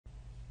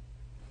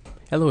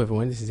Hello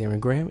everyone, this is Aaron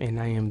Graham and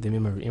I am the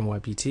member of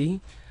NYPT.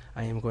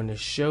 I am going to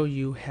show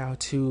you how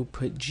to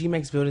put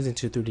Gmax buildings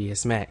into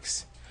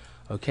 3dsMax.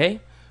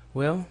 Okay,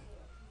 well,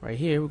 right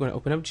here we're going to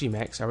open up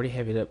Gmax. I already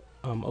have it up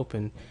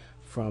open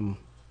from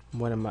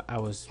one of my,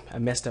 I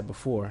messed up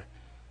before.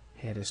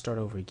 Had to start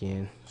over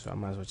again, so I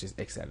might as well just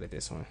X out of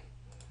this one.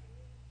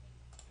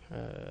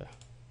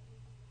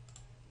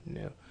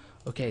 No.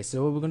 Okay,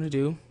 so what we're going to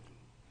do,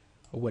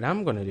 or what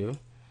I'm going to do,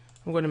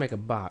 I'm going to make a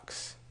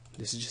box.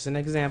 This is just an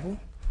example.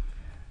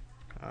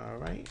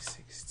 Alright,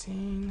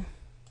 16.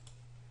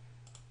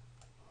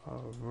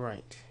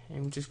 Alright,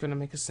 and we're just going to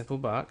make a simple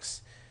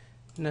box.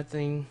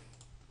 Nothing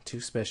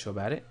too special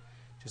about it,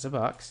 just a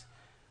box.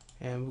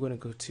 And we're going to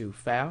go to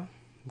File,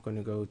 we're going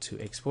to go to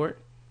Export.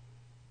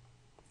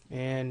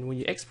 And when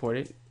you export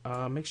it,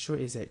 make sure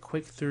it's at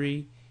Quick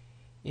 3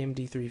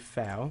 MD3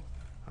 file.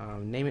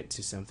 Name it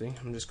to something.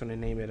 I'm just going to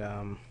name it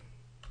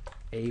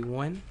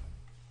A1.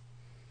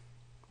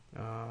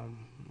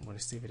 I'm going to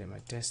save it at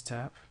my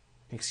desktop.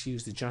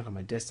 Excuse the junk on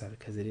my desktop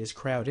because it is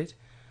crowded.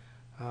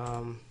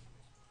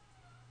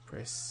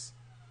 Press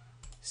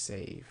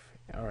save.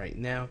 Alright,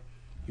 now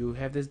you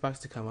have this box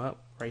to come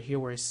up right here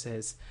where it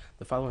says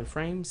the following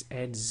frames,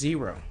 add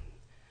 0.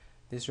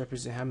 This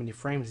represents how many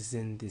frames is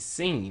in this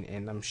scene,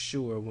 and I'm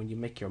sure when you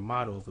make your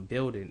model of a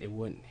building it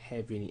wouldn't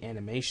have any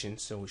animation,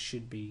 so it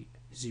should be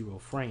 0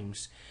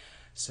 frames.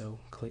 So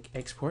click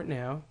export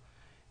now,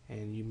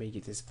 and you may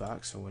get this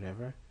box or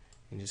whatever,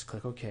 and just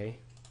click OK.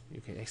 You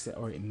can exit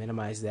or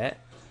minimize that.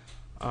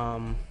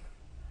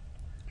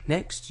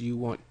 Next, you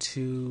want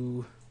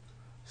to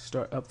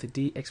start up the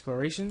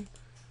de-exploration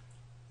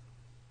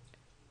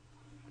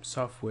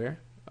software.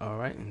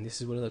 Alright, and this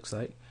is what it looks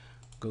like.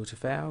 Go to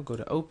File, go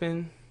to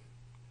Open,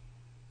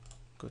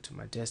 go to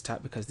my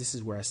desktop because this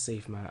is where I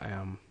save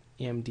my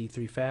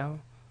MD3 file,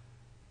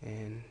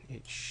 and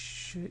it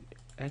should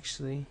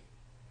actually,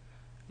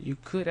 you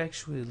could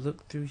actually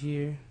look through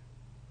here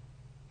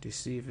to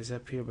see if it's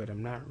up here, but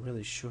I'm not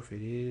really sure if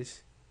it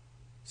is.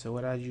 So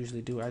what I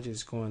usually do, I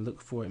just go and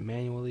look for it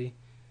manually.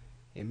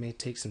 It may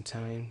take some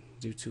time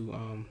due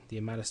to the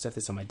amount of stuff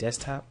that's on my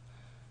desktop.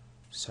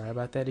 Sorry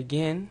about that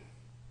again.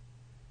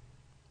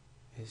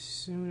 As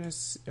soon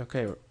as,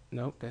 okay,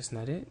 nope, that's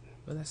not it.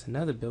 Well, that's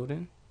another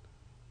building.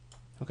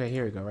 Okay,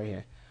 here we go, right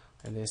here.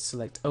 And then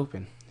select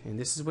Open. And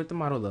this is what the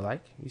model look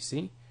like, you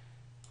see?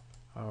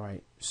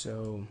 Alright,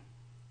 so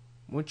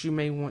what you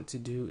may want to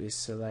do is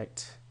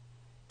select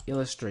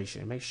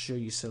Illustration. Make sure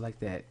you select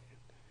that.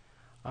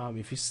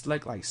 If you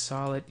select like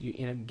solid, you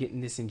end up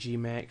getting this in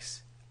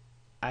Gmax.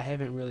 I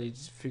haven't really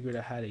figured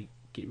out how to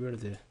get rid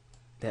of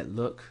that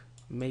look.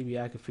 Maybe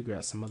I could figure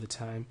out some other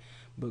time.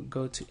 But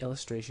go to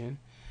Illustration,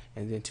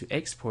 and then to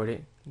export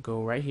it,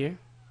 go right here,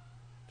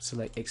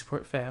 select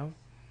Export File,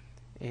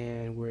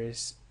 and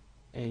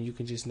and you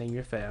can just name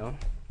your file.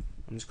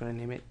 I'm just going to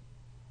name it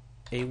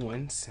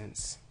A1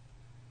 since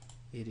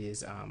it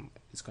is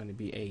it's going to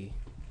be a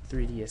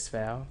 3ds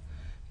file.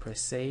 Press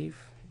save,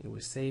 it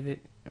will save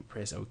it, and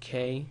press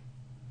OK.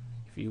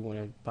 If you want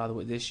to bother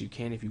with this, you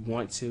can if you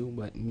want to,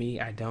 but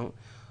me, I don't.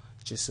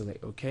 Just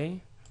select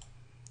OK.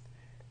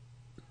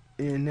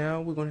 And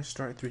now we're going to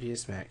start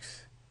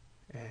 3dsMax.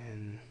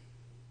 And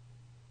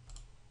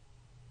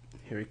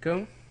here we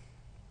go.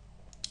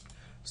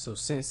 So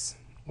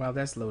while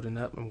that's loading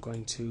up, I'm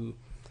going to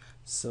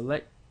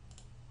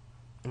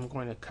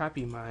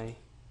copy my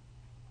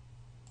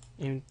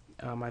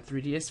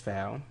 3ds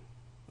file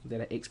that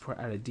I export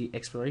out of the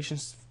exploration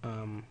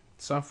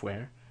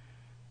software,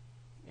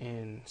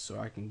 and so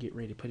I can get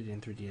ready to put it in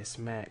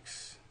 3dsMax.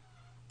 It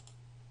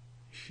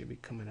should be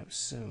coming up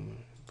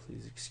soon.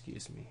 Please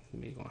excuse me.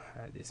 Let me go and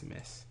hide this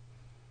mess.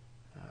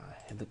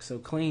 It looks so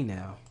clean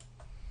now.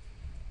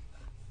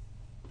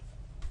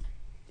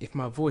 If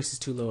my voice is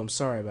too low, I'm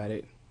sorry about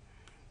it.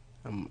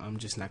 I'm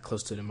just not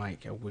close to the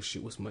mic. I wish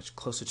it was much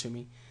closer to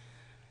me.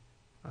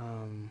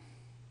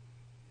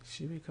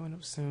 Should be coming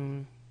up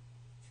soon.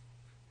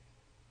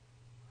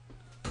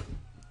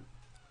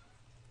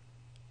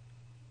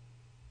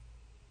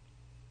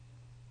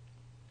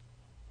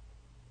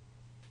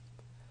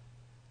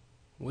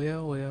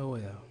 Well.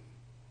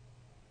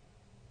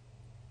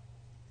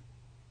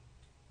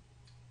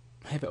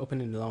 I haven't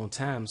opened it in a long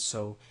time,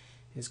 so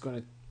it's going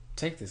to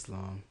take this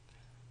long.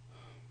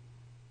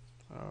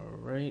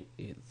 Alright,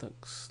 it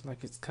looks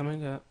like it's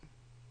coming up.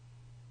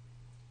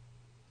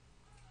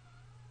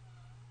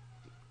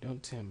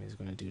 Don't tell me it's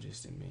going to do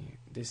this to me.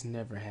 This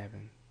never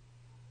happened.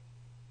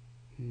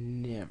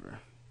 Never.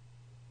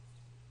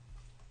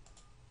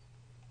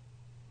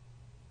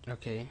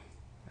 Okay,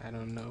 I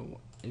don't know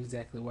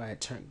exactly why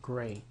it turned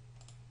gray.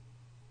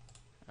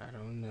 I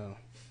don't know.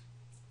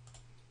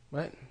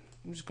 But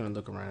I'm just going to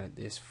look around at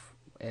this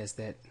as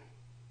that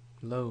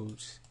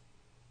loads.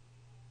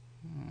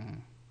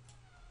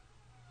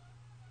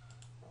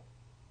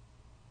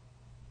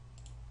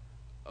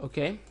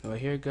 Okay, well,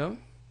 here we go.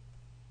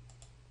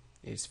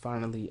 It's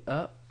finally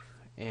up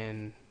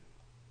and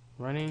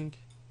running.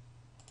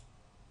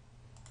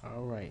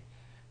 Alright,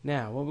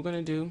 now what we're going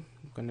to do,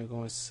 I'm going to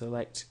go and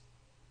select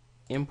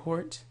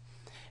import,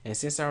 And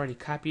since I already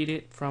copied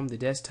it from the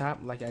desktop,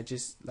 like you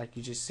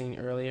just seen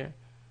earlier,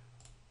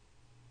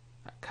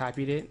 I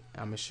copied it.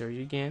 I'm gonna show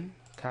you again.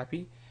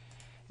 Copy,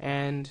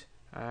 and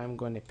I'm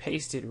going to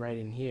paste it right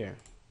in here.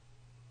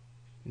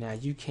 Now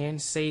you can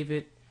save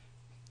it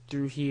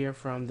through here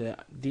from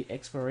the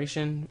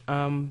exploration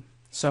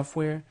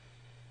software,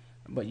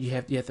 but you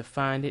have to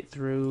find it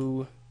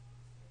through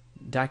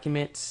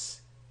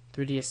Documents,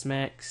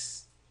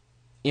 3dsMax,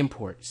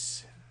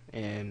 Imports,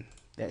 and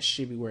that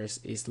should be where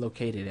it's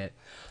located at.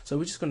 So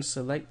we're just going to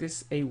select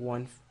this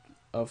A1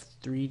 of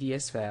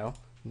 3ds file.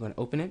 I'm going to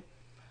open it.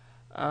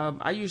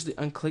 I usually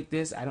unclick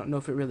this. I don't know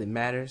if it really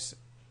matters.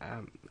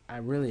 I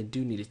really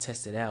do need to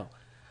test it out,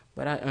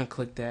 but I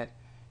unclick that,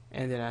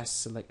 and then I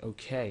select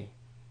OK,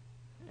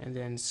 and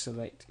then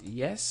select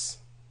yes,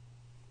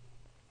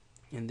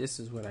 and this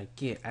is what I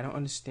get. I don't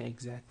understand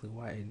exactly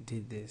why it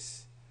did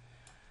this,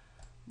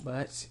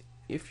 but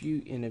if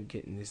you end up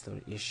getting this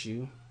little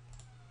issue,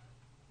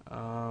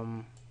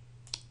 the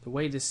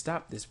way to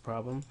stop this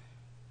problem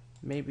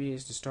maybe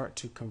is to start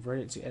to convert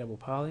it to editable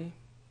poly.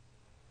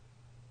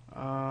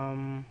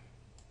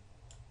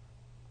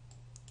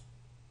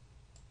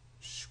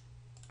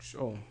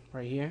 Oh,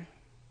 right here,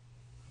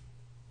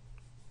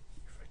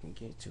 if I can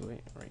get to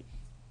it,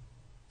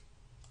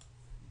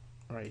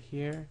 right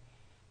here,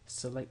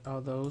 select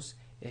all those.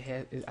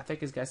 I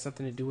think it's got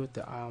something to do with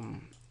the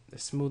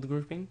smooth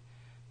grouping.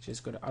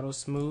 Just go to auto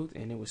smooth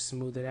and it will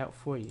smooth it out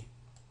for you.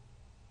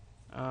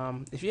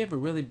 If you have a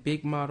really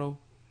big model,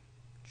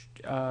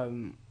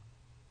 it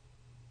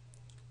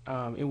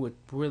would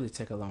really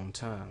take a long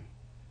time.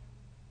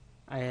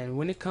 And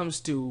when it comes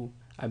to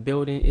a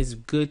building, it's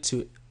good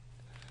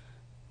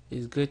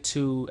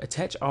to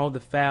attach all the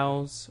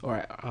files,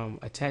 or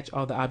attach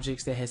all the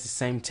objects that has the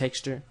same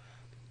texture.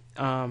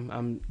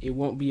 It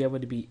won't be able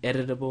to be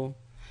editable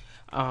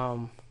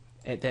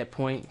at that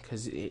point,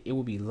 because it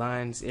will be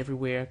lines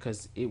everywhere,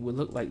 because it would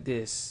look like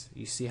this.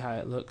 You see how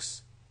it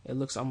looks? It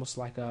looks almost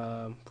like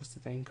a, what's the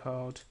thing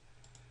called?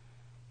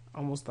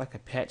 Almost like a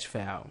patch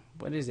file.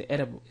 But is it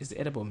editable? It's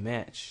editable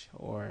match,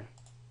 or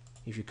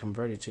if you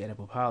convert it to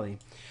editable poly,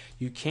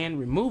 you can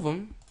remove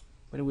them,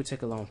 but it would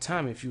take a long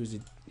time if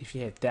you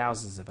had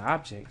thousands of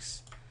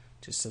objects.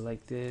 Just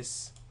select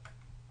this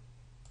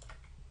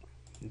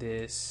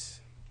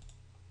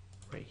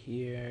right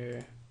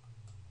here,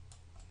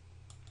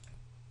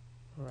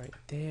 right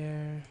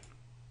there,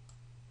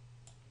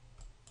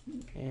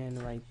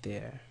 and right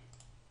there.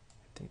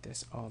 I think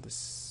that's all the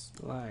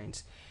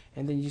lines.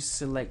 And then you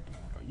select,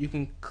 you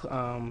can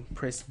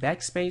press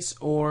backspace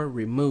or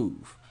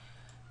remove.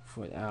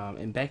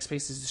 And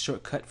backspace is the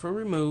shortcut for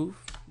remove,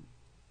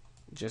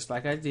 just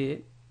like I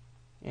did.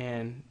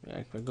 And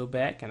if I go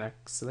back and I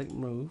select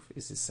remove,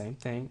 it's the same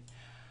thing,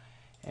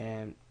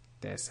 and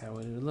that's how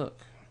it will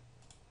look.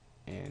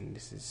 And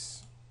this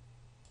is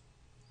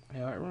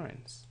how it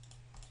runs.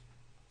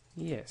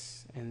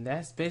 Yes, and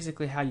that's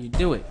basically how you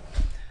do it.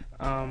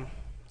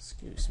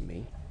 Excuse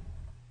me.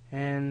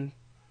 And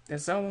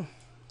that's all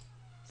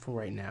for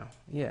right now.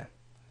 Yeah.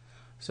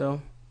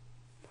 So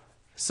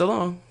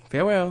long.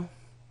 Farewell.